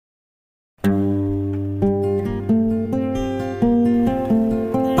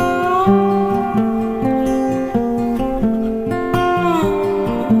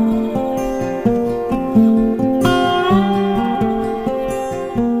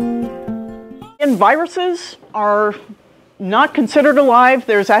again, viruses are not considered alive.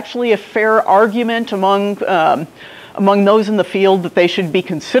 There's actually a fair argument among those in the field that they should be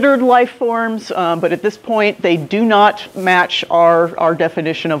considered life forms, but at this point, they do not match our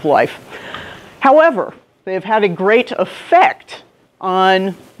definition of life. However, they have had a great effect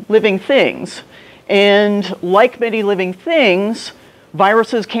on living things, and like many living things,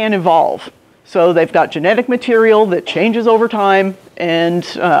 viruses can evolve. So they've got genetic material that changes over time, and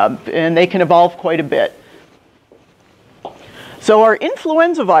they can evolve quite a bit. So our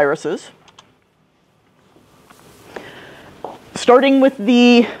influenza viruses, starting with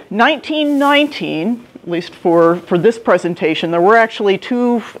the 1919, at least for this presentation, there were actually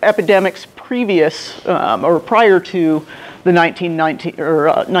two epidemics previous or prior to the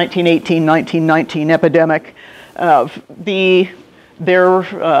 1918-1919 epidemic.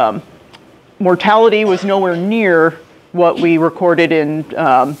 Their mortality was nowhere near what we recorded in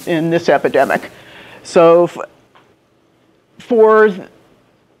this epidemic. So for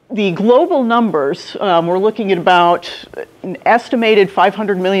the global numbers, we're looking at about an estimated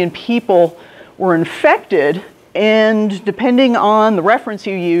 500 million people were infected, and depending on the reference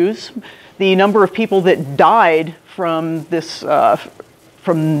you use, the number of people that died from this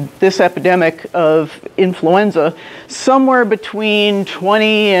epidemic of influenza, somewhere between 20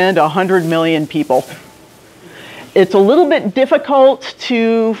 and 100 million people. It's a little bit difficult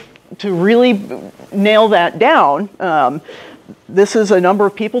to really nail that down. This is a number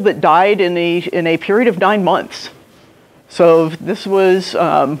of people that died in a period of 9 months. So this was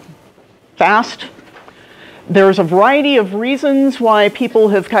fast. There's a variety of reasons why people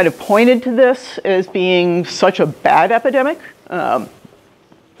have kind of pointed to this as being such a bad epidemic.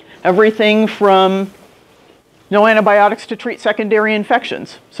 Everything from no antibiotics to treat secondary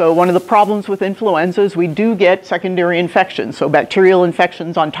infections. So one of the problems with influenza is we do get secondary infections, so bacterial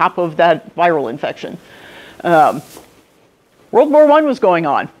infections on top of that viral infection. World War I was going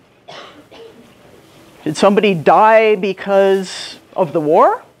on. Did somebody die because of the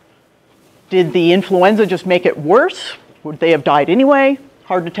war? Did the influenza just make it worse? Would they have died anyway?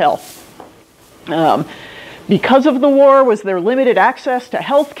 Hard to tell. Because of the war, was there limited access to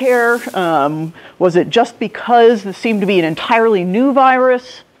health care? Was it just because this seemed to be an entirely new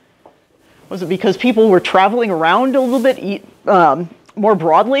virus? Was it because people were traveling around a little bit more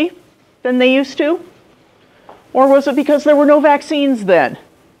broadly than they used to? Or was it because there were no vaccines then?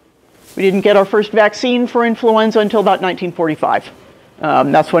 We didn't get our first vaccine for influenza until about 1945.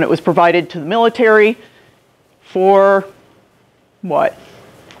 That's when it was provided to the military for what?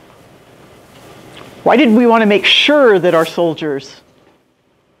 Why did we want to make sure that our soldiers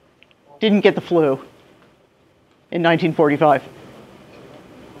didn't get the flu in 1945?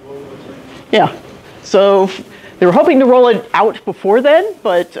 Yeah, so they were hoping to roll it out before then,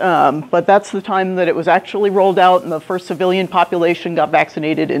 but that's the time that it was actually rolled out, and the first civilian population got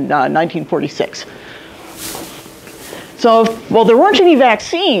vaccinated in 1946. So while there weren't any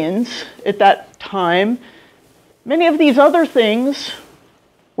vaccines at that time, many of these other things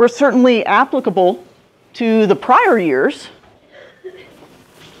were certainly applicable to the prior years.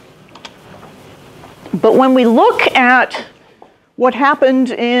 But when we look at what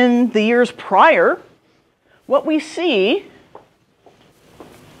happened in the years prior, what we see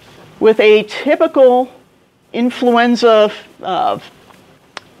with a typical influenza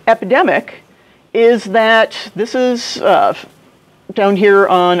epidemic is that this is down here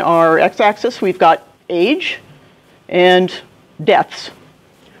on our x-axis, we've got age and deaths.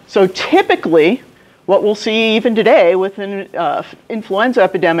 So typically, what we'll see even today with an influenza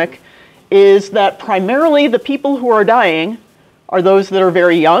epidemic is that primarily the people who are dying are those that are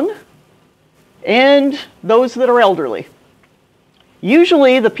very young and those that are elderly.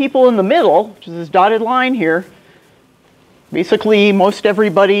 Usually the people in the middle, which is this dotted line here, basically most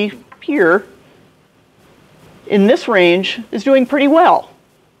everybody here in this range is doing pretty well.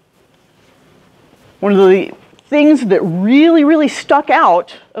 One of the things that really stuck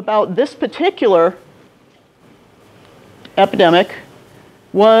out about this particular epidemic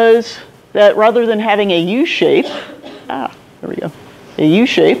was that rather than having a U shape, there we go, a U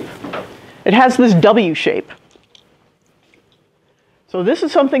shape, it has this W shape. So this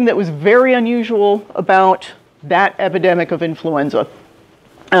is something that was very unusual about that epidemic of influenza.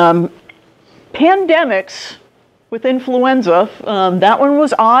 Pandemics with influenza, that one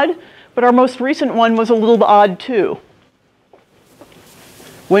was odd, but our most recent one was a little odd too.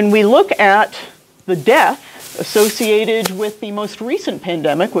 When we look at the death associated with the most recent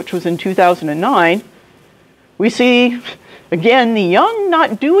pandemic, which was in 2009, we see, again, the young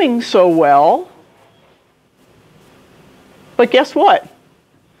not doing so well, but guess what?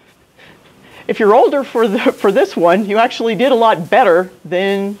 if you're older for this one, you actually did a lot better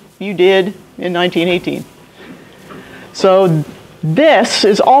than you did in 1918. So this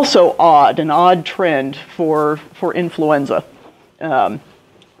is also odd, an odd trend for influenza.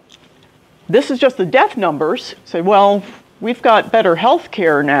 This is just the death numbers. Say, well, we've got better health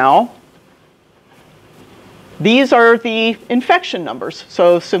care now. These are the infection numbers.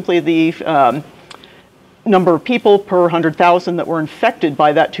 So simply the number of people per 100,000 that were infected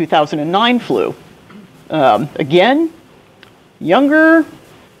by that 2009 flu. Again, younger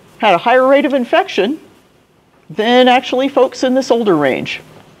had a higher rate of infection than actually folks in this older range.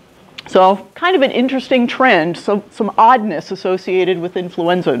 So kind of an interesting trend, so some oddness associated with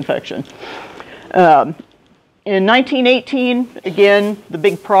influenza infection. In 1918, again, the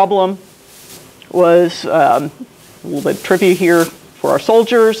big problem was a little bit of trivia here for our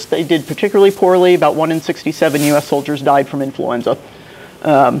soldiers. They did particularly poorly. About 1 in 67 US soldiers died from influenza.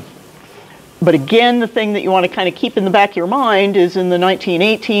 But again, the thing that you want to kind of keep in the back of your mind is in the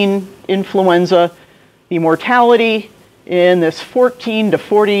 1918 influenza, the mortality in this 14 to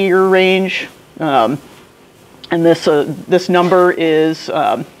 40 year range. And this number is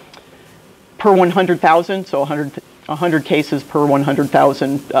per 100,000, so 100 cases per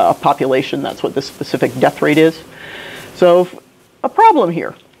 100,000 population. That's what the specific death rate is. So a problem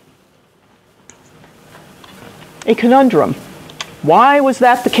here. A conundrum. Why was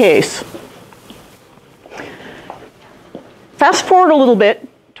that the case? Fast forward a little bit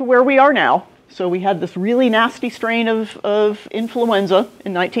to where we are now. So we had this really nasty strain of influenza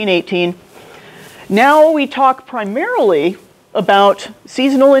in 1918. Now we talk primarily about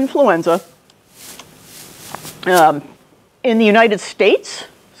seasonal influenza in the United States.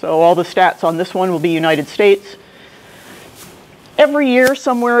 So all the stats on this one will be United States. Every year,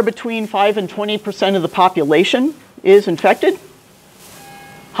 somewhere between 5 and 20% of the population is infected.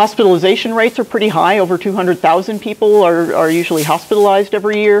 Hospitalization rates are pretty high. Over 200,000 people are usually hospitalized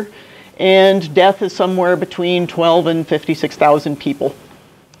every year. And death is somewhere between 12 and 56,000 people.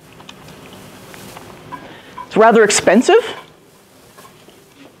 It's rather expensive.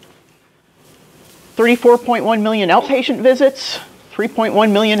 34.1 million outpatient visits,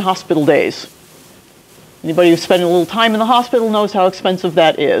 3.1 million hospital days. Anybody who's spending a little time in the hospital knows how expensive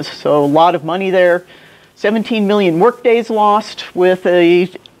that is. So a lot of money there. 17 million work days lost, with an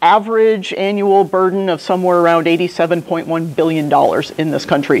average annual burden of somewhere around $87.1 billion in this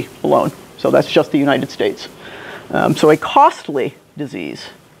country alone. So that's just the United States. So a costly disease.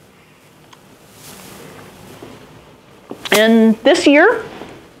 And this year,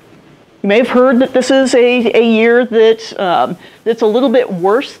 you may have heard that this is a year that that's a little bit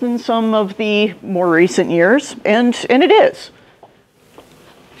worse than some of the more recent years, and it is.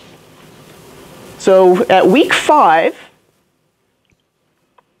 So at week 5,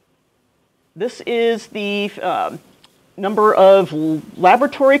 this is the number of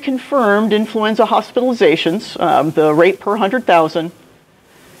laboratory confirmed influenza hospitalizations, the rate per 100,000.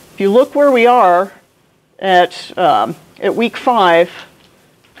 If you look where we are at week 5,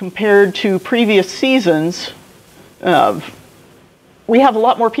 compared to previous seasons, we have a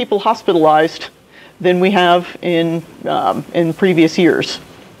lot more people hospitalized than we have in previous years.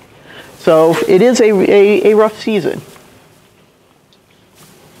 So it is a rough season.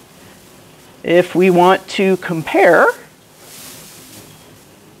 If we want to compare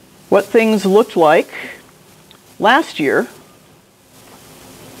what things looked like last year,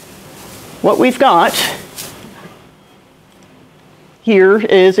 what we've got here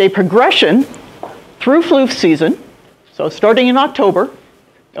is a progression through flu season. So starting in October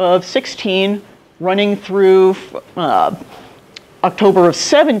of 16, running through October of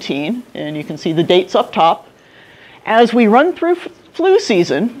 17, and you can see the dates up top. As we run through flu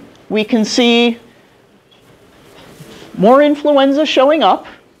season, we can see more influenza showing up,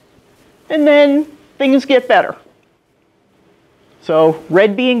 and then things get better. So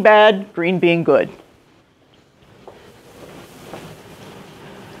red being bad, green being good.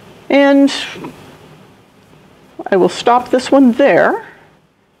 And I will stop this one there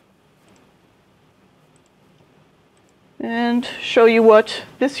and show you what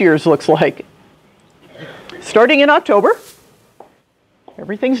this year's looks like. Starting in October,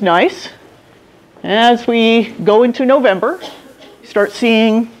 everything's nice. As we go into November, you start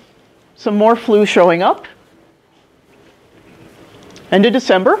seeing some more flu showing up. End of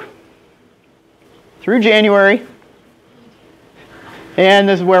December through January, and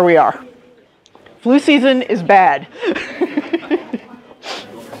this is where we are. Flu season is bad.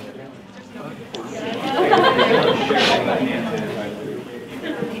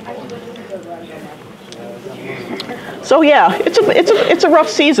 So yeah, it's a rough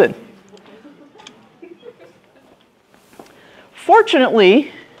season.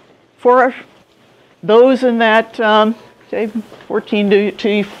 Unfortunately, for those in that, say, 14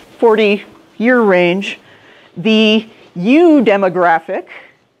 to 40 year range, the U demographic,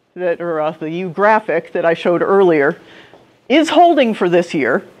 the U graphic that I showed earlier, is holding for this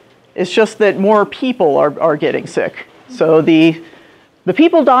year. It's just that more people are getting sick. So the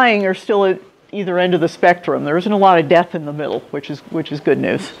people dying are still at either end of the spectrum. There isn't a lot of death in the middle, which is good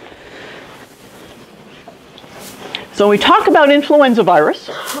news. So when we talk about influenza virus,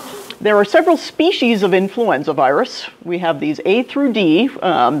 there are several species of influenza virus. We have these A through D.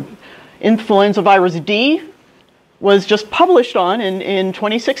 Influenza virus D was just published in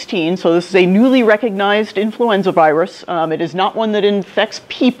 2016, so this is a newly recognized influenza virus. It is not one that infects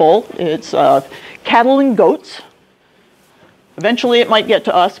people. It's cattle and goats. Eventually it might get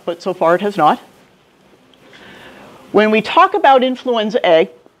to us, but so far it has not. When we talk about influenza A,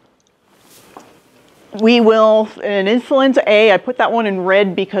 in influenza A, I put that one in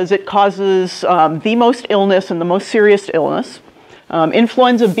red because it causes the most illness and the most serious illness.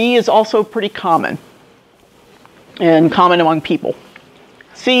 Influenza B is also pretty common and common among people.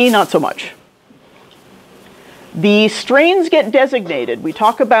 C, not so much. The strains get designated. We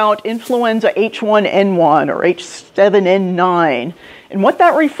talk about influenza H1N1 or H7N9. And what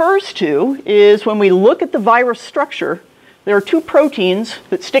that refers to is when we look at the virus structure, there are two proteins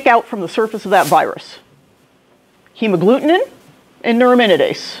that stick out from the surface of that virus. Hemagglutinin and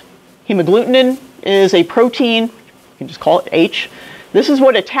neuraminidase. Hemagglutinin is a protein, you can just call it H. This is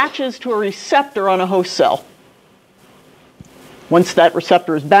what attaches to a receptor on a host cell. Once that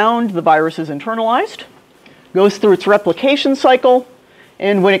receptor is bound, the virus is internalized, goes through its replication cycle,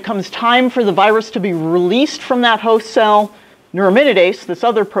 and when it comes time for the virus to be released from that host cell, neuraminidase, this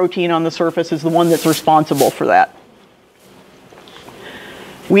other protein on the surface, is the one that's responsible for that.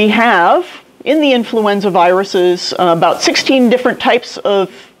 We have, in the influenza viruses, about 16 different types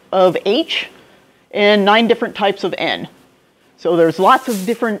of H and 9 different types of N. So there's lots of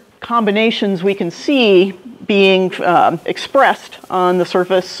different combinations we can see being expressed on the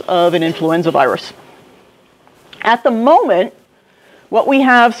surface of an influenza virus. At the moment, what we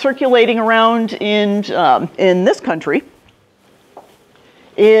have circulating around in this country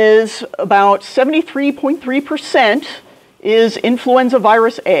is about 73.3% is influenza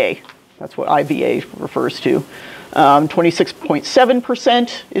virus A. That's what IVA refers to.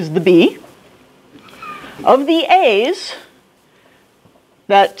 26.7% is the B. Of the A's,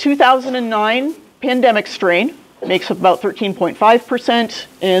 that 2009 pandemic strain makes up about 13.5%,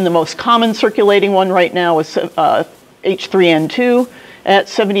 and the most common circulating one right now is H3N2 at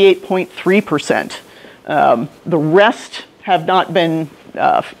 78.3%. The rest have not been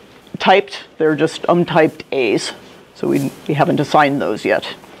typed. They're just untyped A's, so we haven't assigned those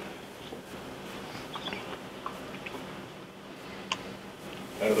yet.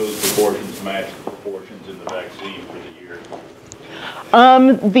 How do those proportions match the proportions in the vaccine for the year?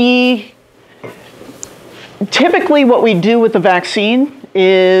 Typically what we do with the vaccine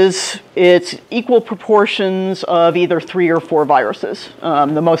is it's equal proportions of either 3 or 4 viruses.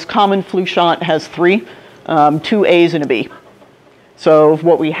 The most common flu shot has 3, 2 A's and a B. So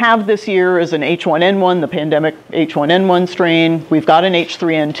what we have this year is an H1N1, the pandemic H1N1 strain. We've got an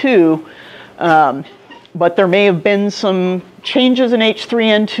H3N2, but there may have been some changes in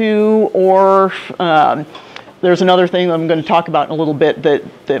H3N2, or there's another thing I'm going to talk about in a little bit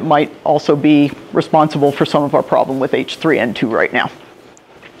that might also be responsible for some of our problem with H3N2 right now.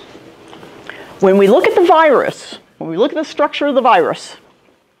 When we look at the virus, when we look at the structure of the virus,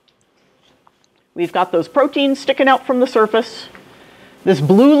 we've got those proteins sticking out from the surface. This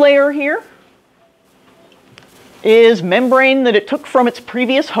blue layer here is membrane that it took from its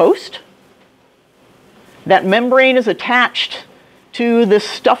previous host. That membrane is attached to this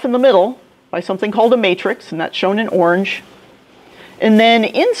stuff in the middle by something called a matrix, and that's shown in orange. And then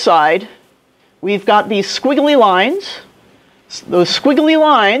inside, we've got these squiggly lines. Those squiggly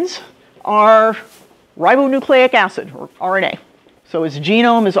lines are ribonucleic acid, or RNA. So its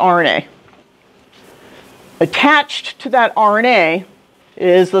genome is RNA. Attached to that RNA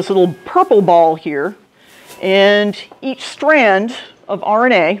is this little purple ball here, and each strand of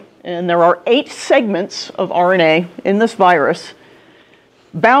RNA, and there are 8 segments of RNA in this virus,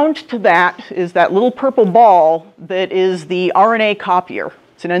 bound to that is that little purple ball that is the RNA copier.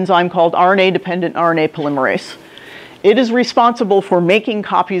 It's an enzyme called RNA-dependent RNA polymerase. It is responsible for making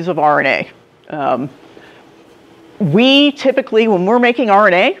copies of RNA. We typically, when we're making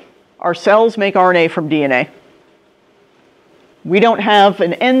RNA, our cells make RNA from DNA. We don't have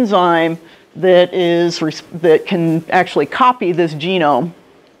an enzyme that can actually copy this genome.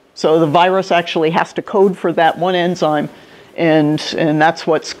 So the virus actually has to code for that one enzyme and that's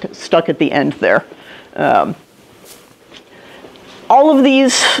what's stuck at the end there. All of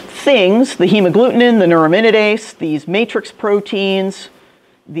these things, the hemagglutinin, the neuraminidase, these matrix proteins,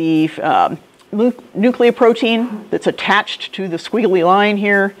 the nucleoprotein that's attached to the squiggly line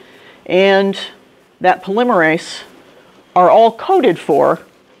here, and that polymerase are all coded for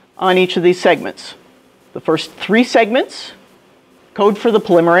on each of these segments. The first 3 segments code for the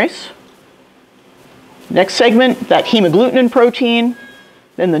polymerase. Next segment, that hemagglutinin protein,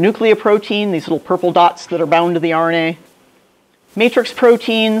 then the nucleoprotein, these little purple dots that are bound to the RNA, matrix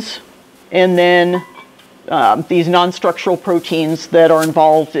proteins, and then these non-structural proteins that are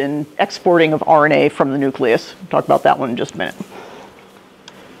involved in exporting of RNA from the nucleus. We'll talk about that one in just a minute.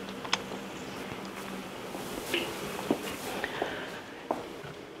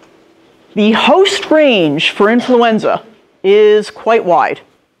 The host range for influenza is quite wide.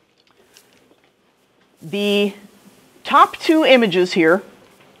 The top 2 images here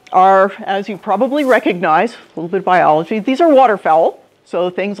are, as you probably recognize, a little bit of biology, these are waterfowl, so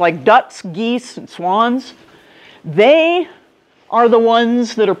things like ducks, geese, and swans. They are the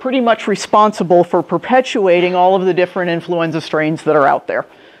ones that are pretty much responsible for perpetuating all of the different influenza strains that are out there.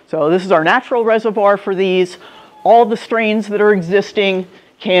 So this is our natural reservoir for these. All the strains that are existing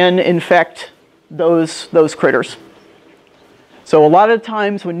can infect those critters. So a lot of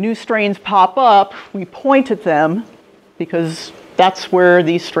times when new strains pop up, we point at them because that's where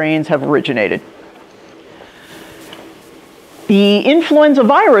these strains have originated. The influenza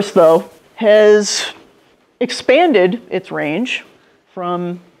virus, though, has expanded its range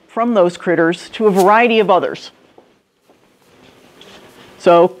from those critters to a variety of others.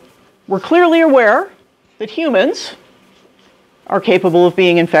 So we're clearly aware that humans are capable of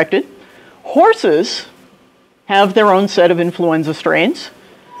being infected. Horses have their own set of influenza strains.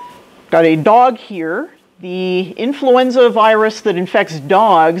 Got a dog here. The influenza virus that infects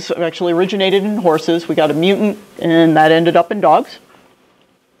dogs actually originated in horses. We got a mutant, and that ended up in dogs.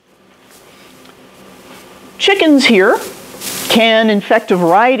 Chickens here can infect a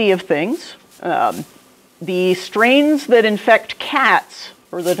variety of things. The strains that infect cats,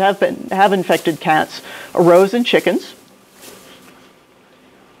 or that have infected cats, arose in chickens.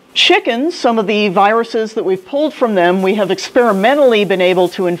 Chickens, some of the viruses that we've pulled from them, we have experimentally been able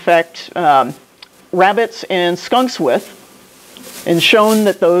to infect rabbits and skunks with, and shown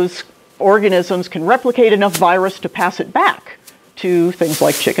that those organisms can replicate enough virus to pass it back to things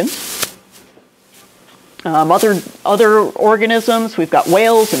like chickens. Other organisms, we've got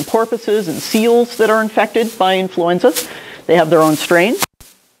whales and porpoises and seals that are infected by influenza. They have their own strains.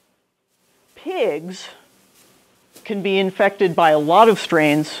 Pigs can be infected by a lot of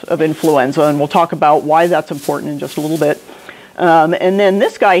strains of influenza, and we'll talk about why that's important in just a little bit. And then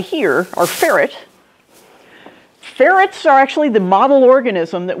this guy here, our ferret. Ferrets are actually the model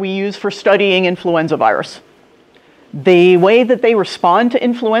organism that we use for studying influenza virus. The way that they respond to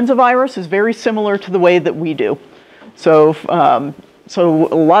influenza virus is very similar to the way that we do. So a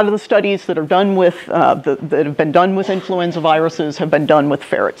lot of the studies that are done with that have been done with influenza viruses have been done with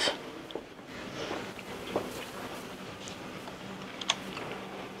ferrets.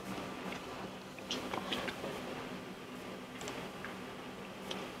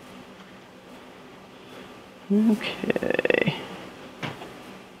 Okay.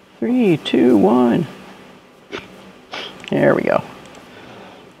 3, 2, 1. There we go.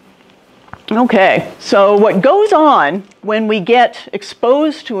 Okay, so what goes on when we get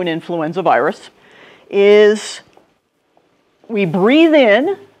exposed to an influenza virus is we breathe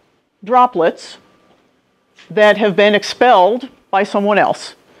in droplets that have been expelled by someone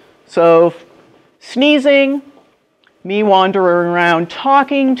else. So sneezing, me wandering around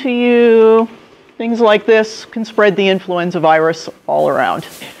talking to you, things like this can spread the influenza virus all around.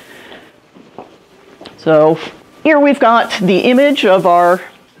 So here we've got the image of our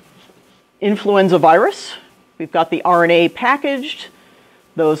influenza virus. We've got the RNA packaged,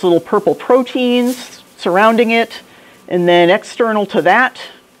 those little purple proteins surrounding it, and then external to that,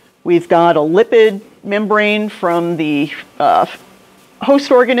 we've got a lipid membrane from the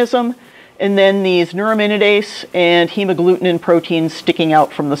host organism, and then these neuraminidase and hemagglutinin proteins sticking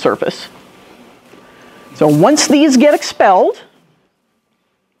out from the surface. So once these get expelled,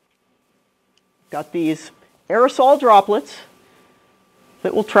 got these aerosol droplets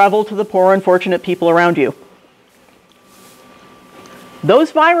that will travel to the poor, unfortunate people around you.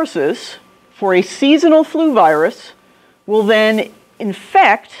 Those viruses, for a seasonal flu virus, will then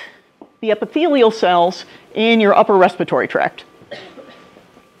infect the epithelial cells in your upper respiratory tract.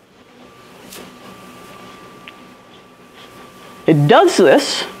 It does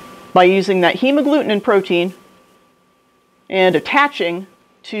this by using that hemagglutinin protein and attaching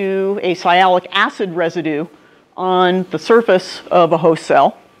to a sialic acid residue on the surface of a host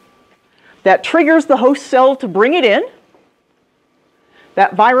cell. That triggers the host cell to bring it in.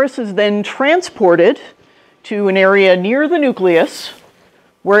 That virus is then transported to an area near the nucleus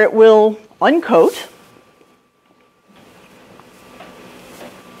where it will uncoat.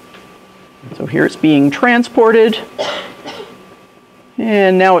 So here it's being transported,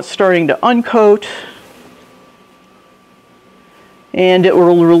 and now it's starting to uncoat, and it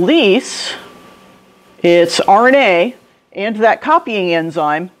will release its RNA and that copying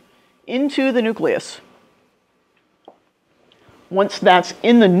enzyme into the nucleus. Once that's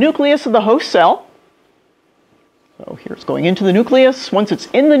in the nucleus of the host cell, so here it's going into the nucleus. Once it's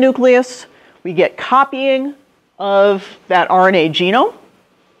in the nucleus, we get copying of that RNA genome,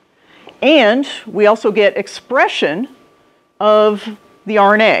 and we also get expression of the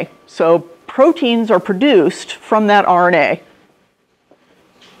RNA. So proteins are produced from that RNA.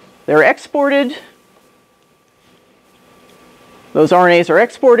 They're exported. Those RNAs are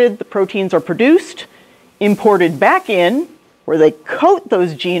exported, the proteins are produced, imported back in, where they coat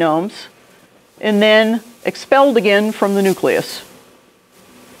those genomes, and then expelled again from the nucleus.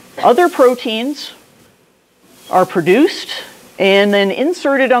 Other proteins are produced and then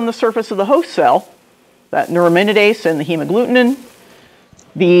inserted on the surface of the host cell, that neuraminidase and the hemagglutinin.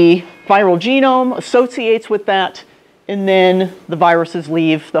 The viral genome associates with that, and then the viruses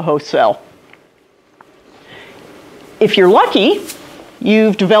leave the host cell. If you're lucky,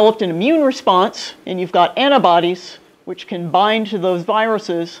 you've developed an immune response and you've got antibodies which can bind to those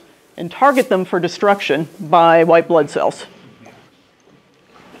viruses and target them for destruction by white blood cells.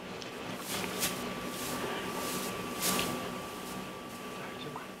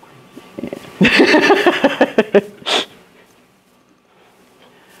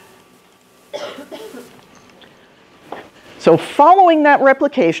 So following that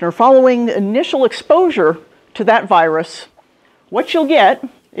replication, or following initial exposure to that virus, what you'll get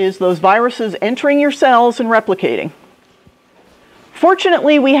is those viruses entering your cells and replicating.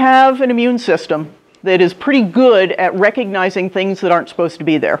 Fortunately, we have an immune system that is pretty good at recognizing things that aren't supposed to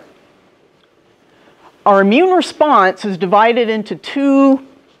be there. Our immune response is divided into two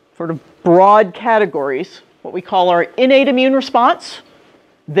sort of broad categories. What we call our innate immune response,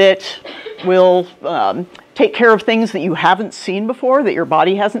 that will take care of things that you haven't seen before, that your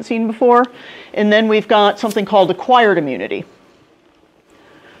body hasn't seen before. And then we've got something called acquired immunity.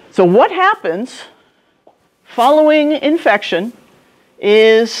 So what happens following infection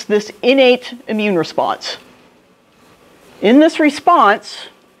is this innate immune response. In this response,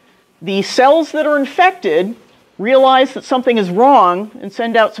 the cells that are infected realize that something is wrong and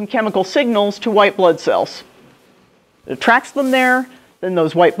send out some chemical signals to white blood cells. It attracts them there, then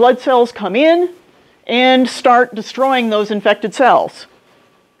those white blood cells come in and start destroying those infected cells.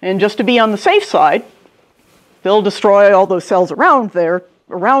 And just to be on the safe side, they'll destroy all those cells around there,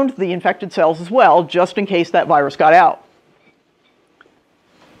 around the infected cells as well, just in case that virus got out.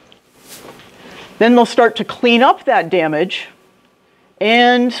 Then they'll start to clean up that damage,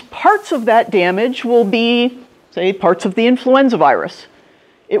 and parts of that damage will be, say, parts of the influenza virus.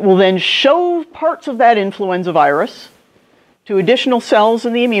 It will then show parts of that influenza virus to additional cells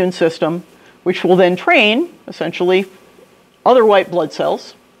in the immune system, which will then train, essentially, other white blood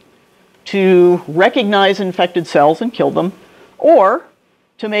cells to recognize infected cells and kill them, or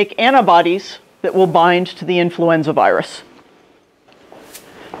to make antibodies that will bind to the influenza virus.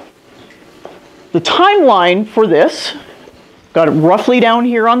 The timeline for this, got it roughly down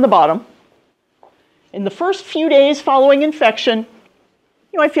here on the bottom. In the first few days following infection,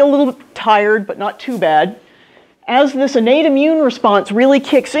 I feel a little bit tired, but not too bad. As this innate immune response really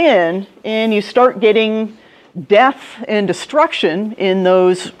kicks in and you start getting death and destruction in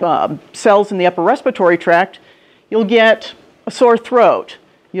those cells in the upper respiratory tract, you'll get a sore throat.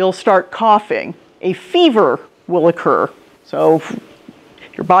 You'll start coughing. A fever will occur. So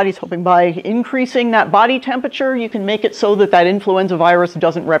your body's hoping by increasing that body temperature, you can make it so that that influenza virus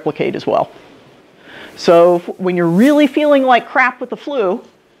doesn't replicate as well. So when you're really feeling like crap with the flu,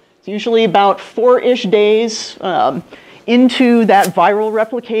 it's usually about 4-ish days into that viral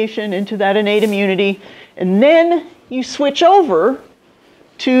replication, into that innate immunity, and then you switch over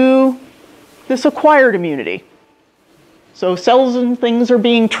to this acquired immunity. So cells and things are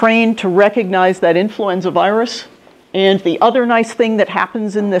being trained to recognize that influenza virus, and the other nice thing that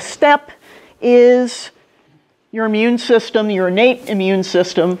happens in this step is your immune system, your innate immune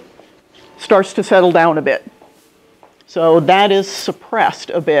system, starts to settle down a bit. So that is suppressed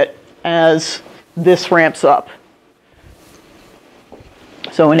a bit as this ramps up.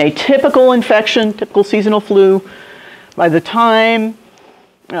 So in a typical infection, typical seasonal flu, By the time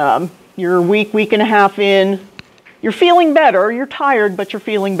you're a week and a half in, you're feeling better. You're tired, but you're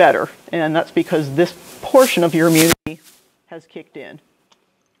feeling better. And that's because this portion of your immunity has kicked in.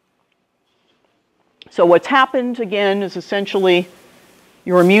 So what's happened, again, is essentially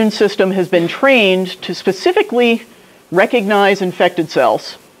your immune system has been trained to specifically recognize infected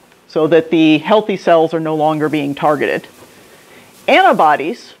cells so that the healthy cells are no longer being targeted.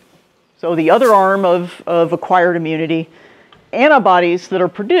 Antibodies, so the other arm of acquired immunity, antibodies that are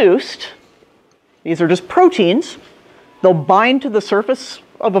produced, these are just proteins, they'll bind to the surface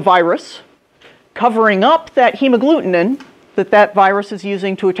of a virus, covering up that hemagglutinin that virus is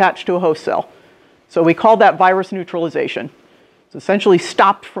using to attach to a host cell. So we call that virus neutralization. It's essentially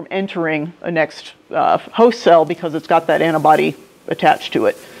stopped from entering a next host cell because it's got that antibody attached to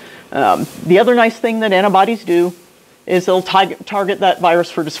it. The other nice thing that antibodies do is they'll target that virus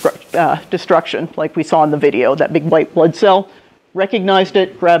for destruction, like we saw in the video. That big white blood cell recognized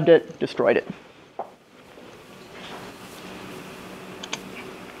it, grabbed it, destroyed it.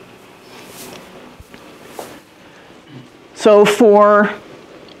 So for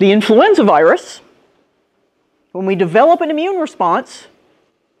the influenza virus, when we develop an immune response,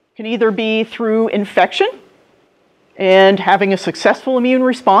 it can either be through infection and having a successful immune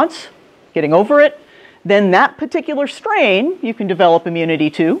response, getting over it, then that particular strain you can develop immunity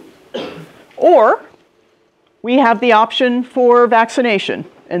to, or we have the option for vaccination.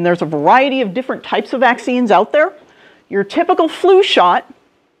 And there's a variety of different types of vaccines out there. Your typical flu shot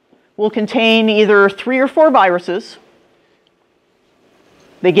will contain either 3 or 4 viruses.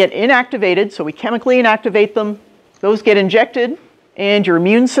 They get inactivated, so we chemically inactivate them. Those get injected, and your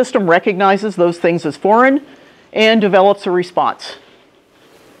immune system recognizes those things as foreign and develops a response.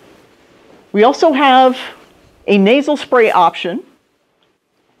 We also have a nasal spray option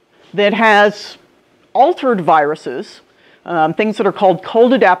that has altered viruses, things that are called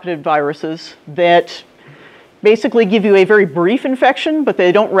cold adapted viruses that basically give you a very brief infection, but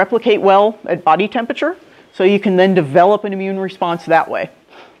they don't replicate well at body temperature, so you can then develop an immune response that way.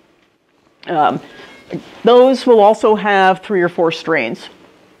 Those will also have 3 or 4 strains.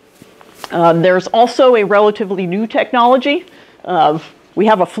 There's also a relatively new technology. We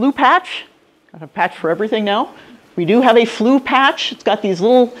have a flu patch. Got a patch for everything now. We do have a flu patch. It's got these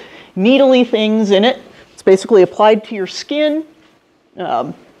little needly things in it. It's basically applied to your skin,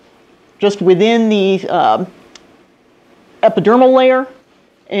 just within the epidermal layer,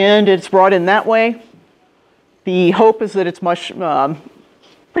 and it's brought in that way. The hope is that it's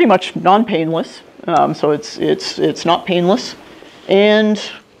pretty much non-painless, so it's not painless, and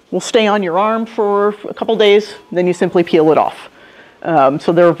will stay on your arm for a couple days, then you simply peel it off.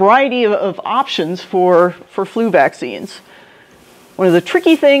 So there are a variety of options for flu vaccines. One of the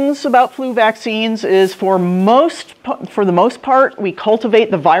tricky things about flu vaccines is for the most part, we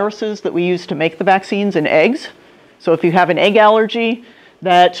cultivate the viruses that we use to make the vaccines in eggs. So if you have an egg allergy,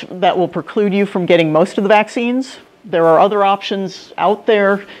 that will preclude you from getting most of the vaccines. There are other options out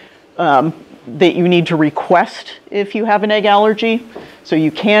there that you need to request if you have an egg allergy. So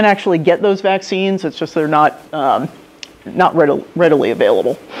you can actually get those vaccines, it's just they're not readily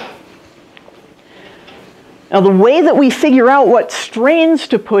available. Now the way that we figure out what strains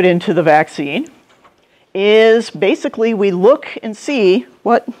to put into the vaccine is basically we look and see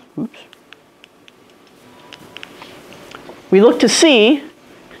we look to see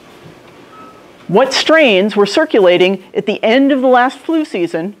what strains were circulating at the end of the last flu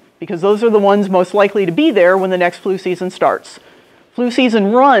season, because those are the ones most likely to be there when the next flu season starts. Flu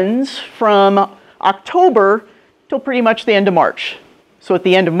season runs from October till pretty much the end of March. So at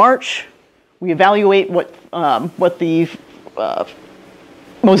the end of March, we evaluate what the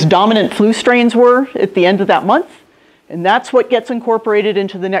most dominant flu strains were at the end of that month, and that's what gets incorporated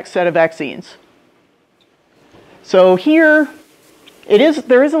into the next set of vaccines. So here,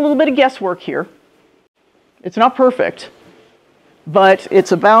 there is a little bit of guesswork here. It's not perfect, but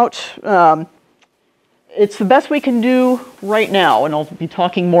it's it's the best we can do right now, and I'll be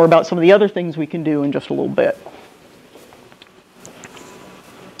talking more about some of the other things we can do in just a little bit.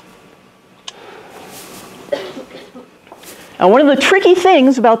 Now, one of the tricky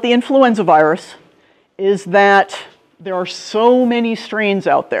things about the influenza virus is that there are so many strains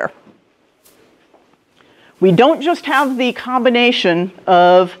out there. We don't just have the combination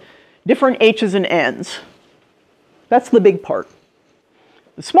of different H's and N's. That's the big part.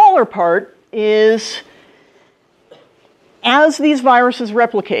 The smaller part is, as these viruses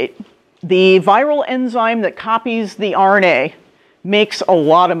replicate, the viral enzyme that copies the RNA makes a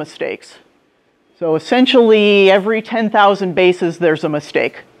lot of mistakes. So essentially, every 10,000 bases, there's a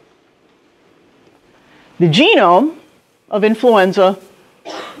mistake. The genome of influenza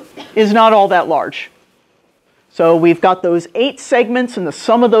is not all that large. So we've got those 8 segments, and the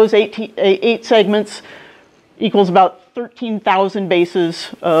sum of those 8 segments equals about 13,000 bases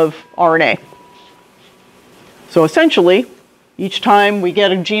of RNA. So essentially, each time we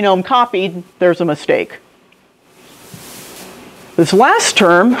get a genome copied, there's a mistake. This last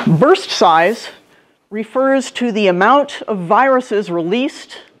term, burst size, refers to the amount of viruses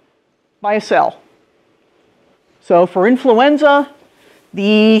released by a cell. So for influenza,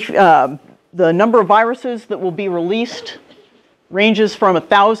 the number of viruses that will be released ranges from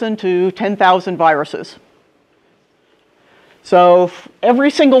 1,000 to 10,000 viruses. So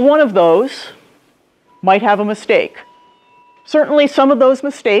every single one of those might have a mistake. Certainly some of those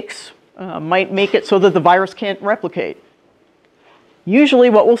mistakes might make it so that the virus can't replicate. Usually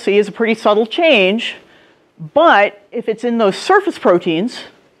what we'll see is a pretty subtle change, but if it's in those surface proteins,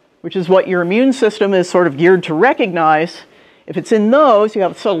 which is what your immune system is sort of geared to recognize, if it's in those, you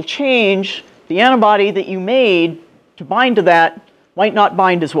have a subtle change, the antibody that you made to bind to that might not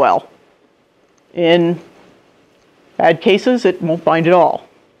bind as well. In bad cases, it won't bind at all.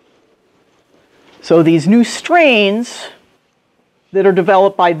 So these new strains that are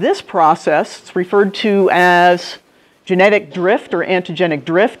developed by this process, it's referred to as genetic drift or antigenic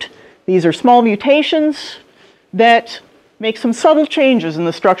drift. These are small mutations that make some subtle changes in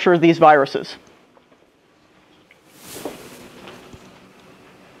the structure of these viruses.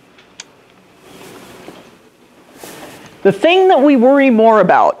 The thing that we worry more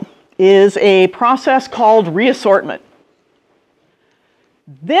about is a process called reassortment.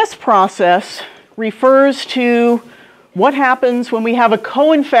 This process refers to what happens when we have a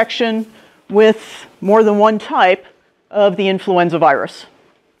co-infection with more than one type of the influenza virus.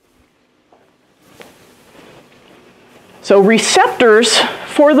 So receptors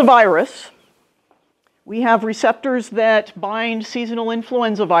for the virus, we have receptors that bind seasonal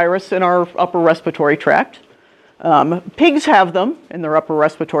influenza virus in our upper respiratory tract. Pigs have them in their upper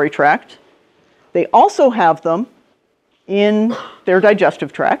respiratory tract. They also have them in their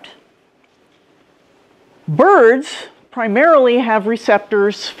digestive tract. Birds primarily have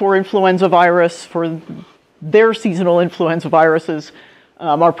receptors for influenza virus, for their seasonal influenza viruses,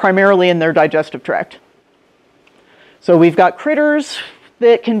 are primarily in their digestive tract. So we've got critters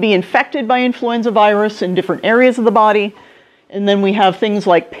that can be infected by influenza virus in different areas of the body, and then we have things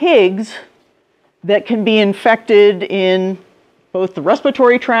like pigs that can be infected in both the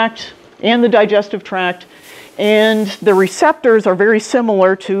respiratory tract and the digestive tract, and the receptors are very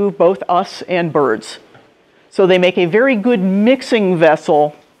similar to both us and birds. So they make a very good mixing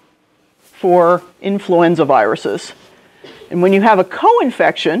vessel for influenza viruses. And when you have a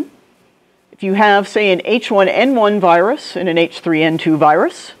co-infection, if you have, say, an H1N1 virus and an H3N2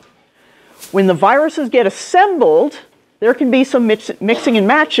 virus, when the viruses get assembled, there can be some mixing and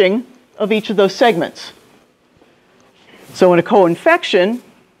matching of each of those segments. So in a co-infection,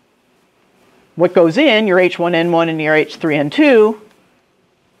 what goes in, your H1N1 and your H3N2,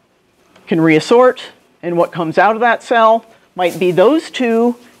 can reassort, and what comes out of that cell might be those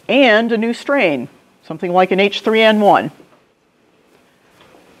two and a new strain, something like an H3N1.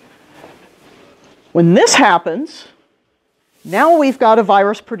 When this happens, now we've got a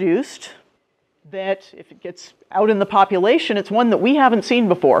virus produced that, if it gets out in the population, it's one that we haven't seen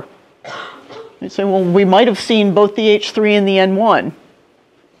before. You say, well, we might have seen both the H3 and the N1,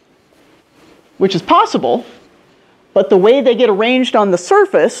 which is possible, but the way they get arranged on the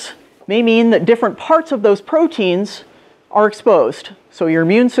surface may mean that different parts of those proteins are exposed. So your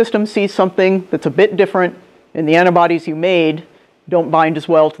immune system sees something that's a bit different, and the antibodies you made don't bind as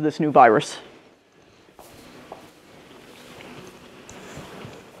well to this new virus.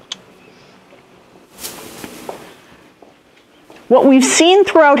 What we've seen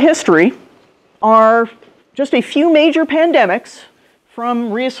throughout history are just a few major pandemics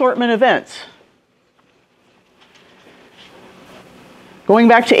from reassortment events. Going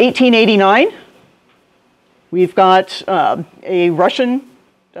back to 1889, we've got a Russian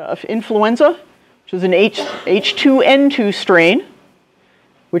influenza, which is an H2N2 strain,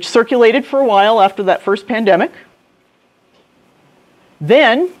 which circulated for a while after that first pandemic.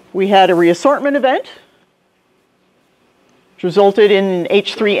 Then we had a reassortment event, which resulted in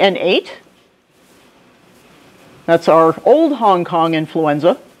H3N8. That's our old Hong Kong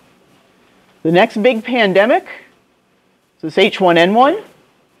influenza. The next big pandemic is this H1N1.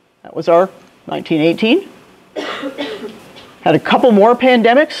 That was our 1918. Had a couple more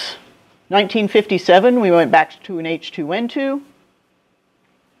pandemics. 1957, we went back to an H2N2.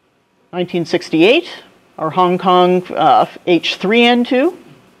 1968, our Hong Kong H3N2.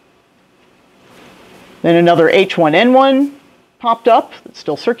 Then another H1N1 popped up, that's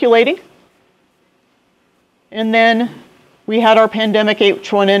still circulating. And then we had our pandemic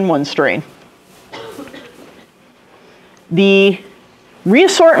H1N1 strain. The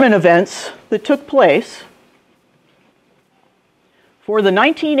reassortment events that took place for the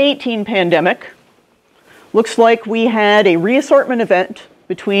 1918 pandemic, looks like we had a reassortment event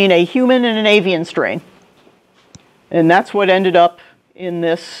between a human and an avian strain. And that's what ended up in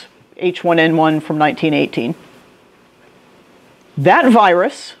this H1N1 from 1918. That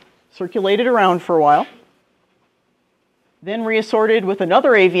virus circulated around for a while, then reassorted with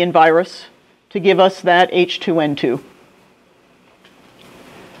another avian virus to give us that H2N2.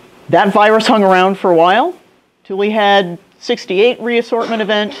 That virus hung around for a while till we had 68 reassortment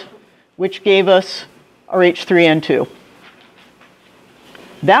event, which gave us our H3N2.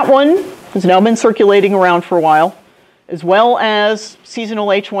 That one has now been circulating around for a while, as well as seasonal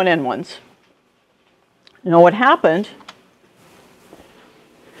H1N1s. Now what happened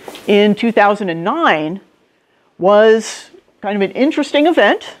in 2009 was kind of an interesting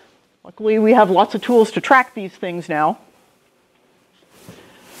event. Luckily, we have lots of tools to track these things now.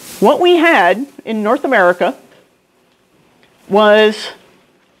 What we had in North America was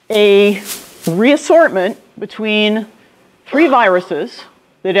a reassortment between 3 viruses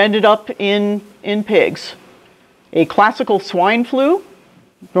that ended up in pigs. A classical swine flu,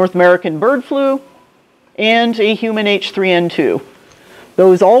 North American bird flu, and a human H3N2.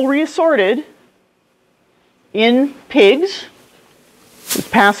 Those all reassorted in pigs. It was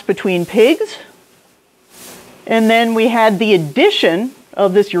passed between pigs. And then we had the addition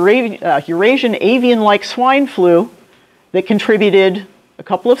of this Eurasian avian-like swine flu that contributed a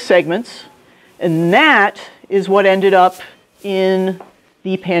couple of segments. And that is what ended up in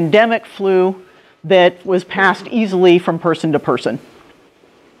the pandemic flu that was passed easily from person to person.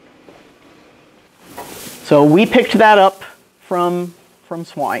 So we picked that up from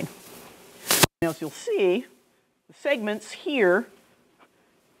swine. Now, as you'll see, the segments here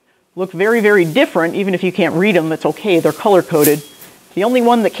look very, very different. Even if you can't read them, it's okay, they're color-coded. The only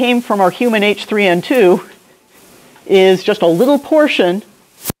one that came from our human H3N2 is just a little portion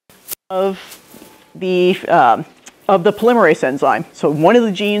of the polymerase enzyme. So one of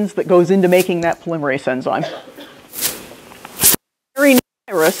the genes that goes into making that polymerase enzyme. Very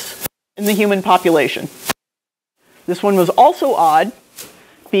virus in the human population. This one was also odd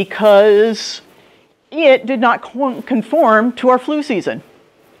because it did not conform to our flu season.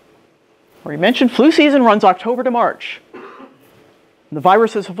 We mentioned flu season runs October to March. The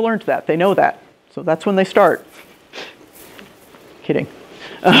viruses have learned that. They know that. So that's when they start. Kidding.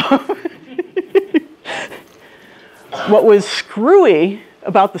 What was screwy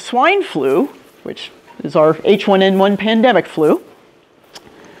about the swine flu, which is our H1N1 pandemic flu,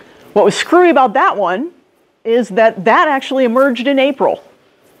 what was screwy about that one is that that actually emerged in April.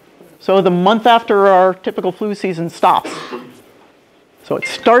 So the month after our typical flu season stops. So it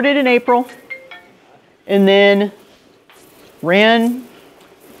started in April and then ran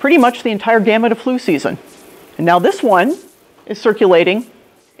pretty much the entire gamut of flu season. And now this one is circulating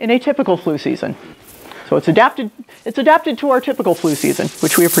in a typical flu season. So it's adapted to our typical flu season,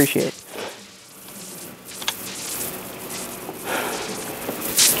 which we appreciate.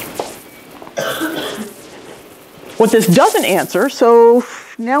 What this doesn't answer, so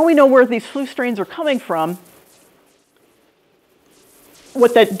now we know where these flu strains are coming from.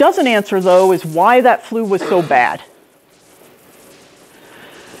 What that doesn't answer, though, is why that flu was so bad.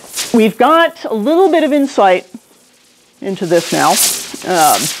 We've got a little bit of insight into this now.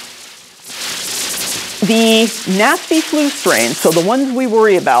 The nasty flu strains, so the ones we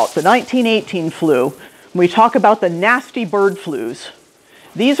worry about, the 1918 flu, when we talk about the nasty bird flus,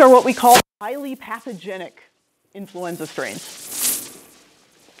 these are what we call highly pathogenic influenza strains.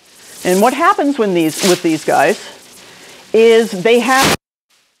 And what happens with these guys is they have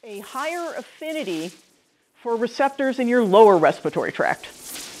a higher affinity for receptors in your lower respiratory tract.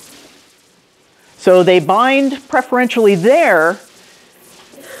 So they bind preferentially there,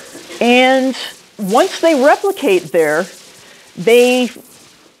 and once they replicate there, they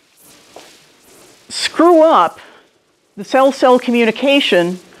screw up the cell-cell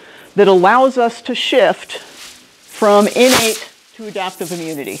communication that allows us to shift from innate to adaptive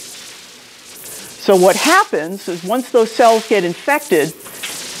immunity. So what happens is once those cells get infected,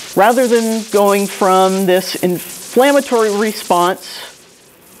 rather than going from this inflammatory response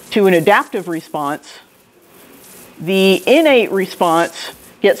to an adaptive response, the innate response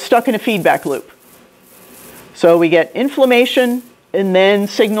gets stuck in a feedback loop. So we get inflammation, and then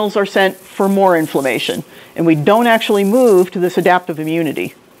signals are sent for more inflammation. And we don't actually move to this adaptive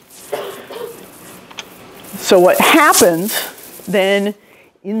immunity. So what happens then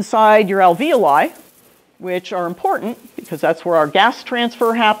inside your alveoli, which are important because that's where our gas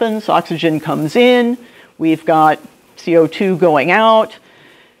transfer happens, oxygen comes in, we've got CO2 going out.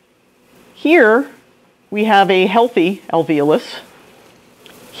 Here we have a healthy alveolus.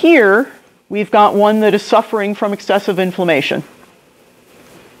 Here we've got one that is suffering from excessive inflammation.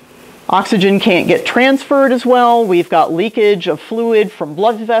 Oxygen can't get transferred as well. We've got leakage of fluid from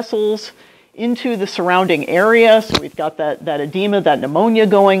blood vessels into the surrounding area. So we've got that edema, that pneumonia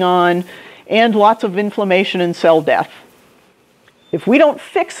going on, and lots of inflammation and cell death. If we don't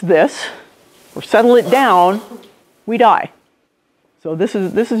fix this or settle it down, we die. So this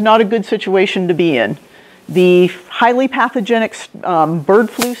is not a good situation to be in. The highly pathogenic bird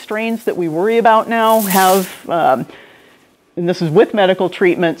flu strains that we worry about now have, and this is with medical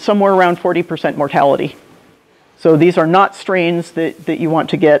treatment, somewhere around 40% mortality. So these are not strains that you want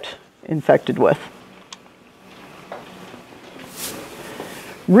to get infected with.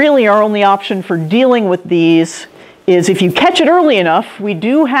 Really, our only option for dealing with these is if you catch it early enough, we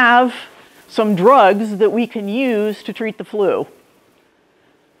do have some drugs that we can use to treat the flu.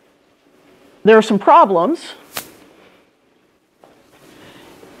 There are some problems.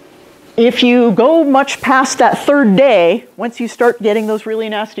 If you go much past that third day, once you start getting those really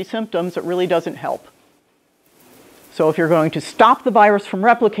nasty symptoms, it really doesn't help. So if you're going to stop the virus from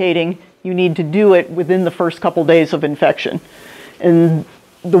replicating, you need to do it within the first couple days of infection. And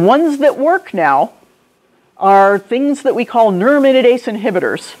the ones that work now are things that we call neuraminidase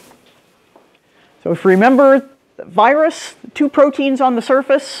inhibitors. So if you remember, the virus, two proteins on the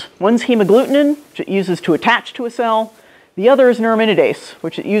surface, one's hemagglutinin, which it uses to attach to a cell. The other is neuraminidase,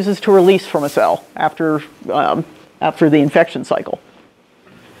 which it uses to release from a cell after the infection cycle.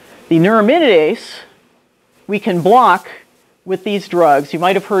 The neuraminidase we can block with these drugs. You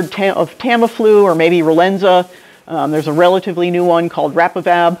might have heard of Tamiflu or maybe Relenza. There's a relatively new one called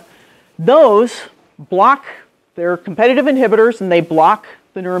Rapivab. Those block, they're competitive inhibitors, and they block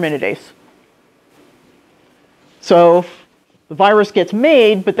the neuraminidase. So the virus gets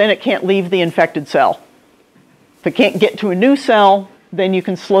made, but then it can't leave the infected cell. If it can't get to a new cell, then you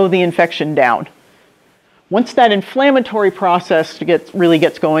can slow the infection down. Once that inflammatory process really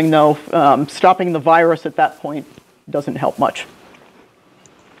gets going, though, stopping the virus at that point doesn't help much.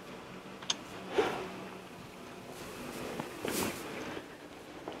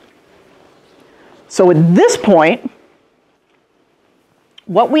 So at this point,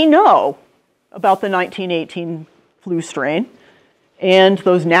 what we know about the 1918 flu strain and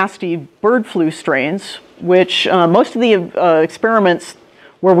those nasty bird flu strains, which most of the experiments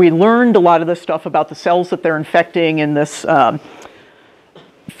where we learned a lot of this stuff about the cells that they're infecting and this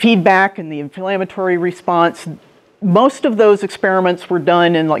feedback and the inflammatory response, most of those experiments were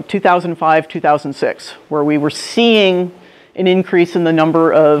done in like 2005, 2006, where we were seeing an increase in the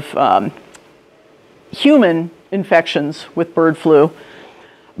number of human infections with bird flu.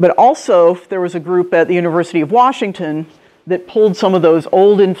 But also, there was a group at the University of Washington that pulled some of those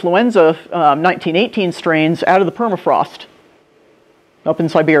old influenza 1918 strains out of the permafrost up in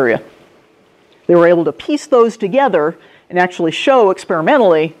Siberia. They were able to piece those together and actually show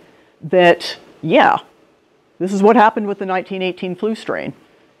experimentally that, yeah, this is what happened with the 1918 flu strain.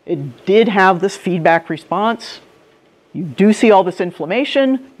 It did have this feedback response. You do see all this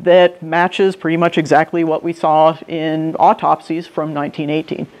inflammation that matches pretty much exactly what we saw in autopsies from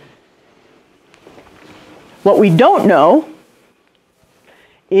 1918. What we don't know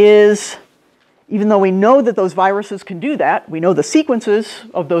is, even though we know that those viruses can do that, we know the sequences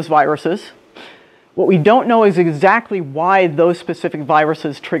of those viruses, what we don't know is exactly why those specific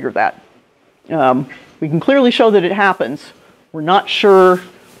viruses trigger that. We can clearly show that it happens. We're not sure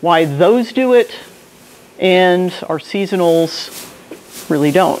why those do it, and our seasonals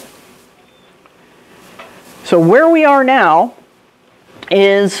really don't. So where we are now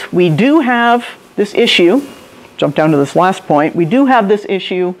is we do have this issue, jump down to this last point, we do have this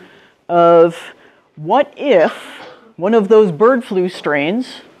issue of what if one of those bird flu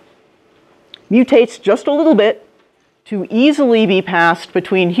strains mutates just a little bit to easily be passed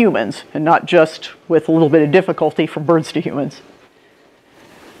between humans and not just with a little bit of difficulty from birds to humans.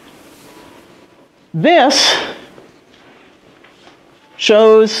 This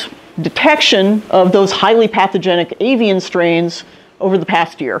shows detection of those highly pathogenic avian strains over the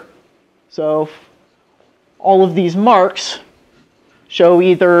past year. So all of these marks show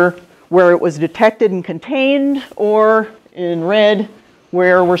either where it was detected and contained, or in red,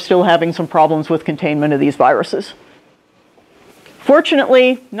 where we're still having some problems with containment of these viruses.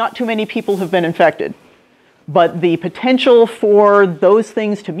 Fortunately, not too many people have been infected, but the potential for those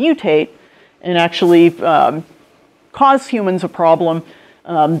things to mutate and actually cause humans a problem,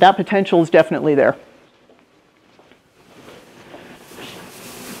 that potential is definitely there.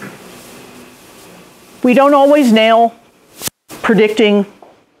 We don't always nail predicting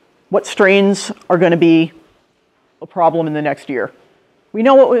what strains are going to be a problem in the next year. We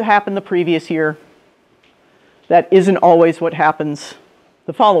know what happened the previous year. That isn't always what happens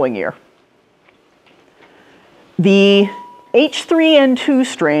the following year. The H3N2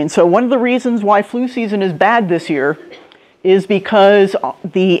 strain, so one of the reasons why flu season is bad this year is because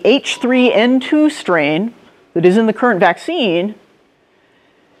the H3N2 strain that is in the current vaccine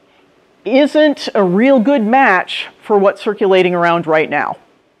isn't a real good match for what's circulating around right now.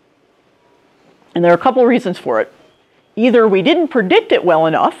 And there are a couple of reasons for it. Either we didn't predict it well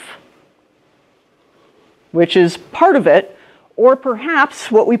enough, which is part of it, or perhaps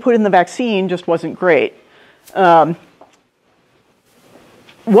what we put in the vaccine just wasn't great. What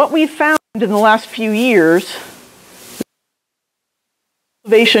we've found in the last few years,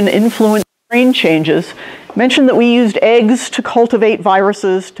 cultivation influence strain changes, mentioned that we used eggs to cultivate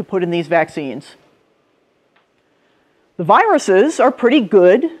viruses to put in these vaccines. The viruses are pretty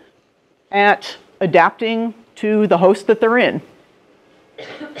good at adapting to the host that they're in.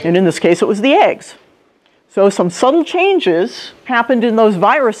 And in this case, it was the eggs. So some subtle changes happened in those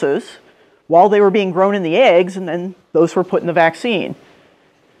viruses while they were being grown in the eggs, and then those were put in the vaccine.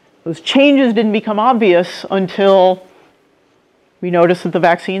 Those changes didn't become obvious until we noticed that the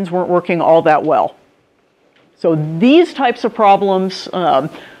vaccines weren't working all that well. So these types of problems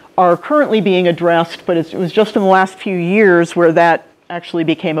are currently being addressed, but it was just in the last few years where that actually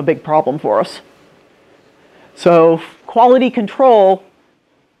became a big problem for us. So quality control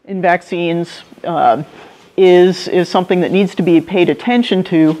in vaccines is something that needs to be paid attention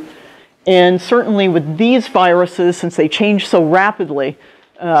to. And certainly with these viruses, since they change so rapidly,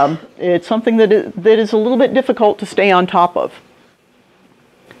 it's something that is a little bit difficult to stay on top of.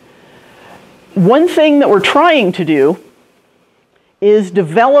 One thing that we're trying to do is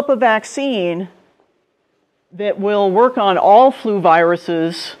develop a vaccine that will work on all flu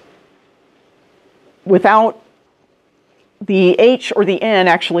viruses without the H or the N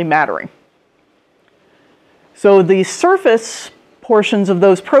actually mattering. So the surface portions of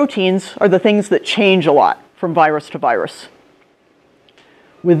those proteins are the things that change a lot from virus to virus.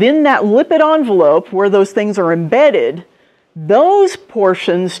 Within that lipid envelope where those things are embedded, those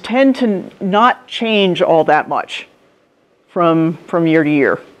portions tend to not change all that much from year to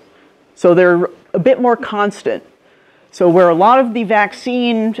year. So they're a bit more constant. So where a lot of the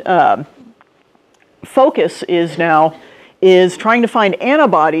vaccine focus is now is trying to find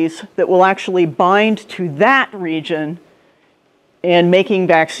antibodies that will actually bind to that region and making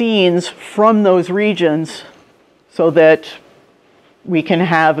vaccines from those regions so that we can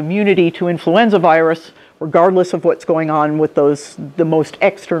have immunity to influenza virus regardless of what's going on with the most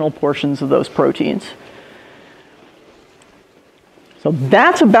external portions of those proteins. So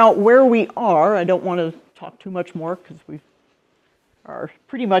that's about where we are. I don't want to talk too much more because we are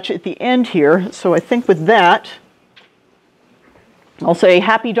pretty much at the end here. So I think with that, I'll say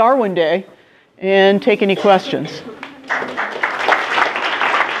Happy Darwin Day and take any questions.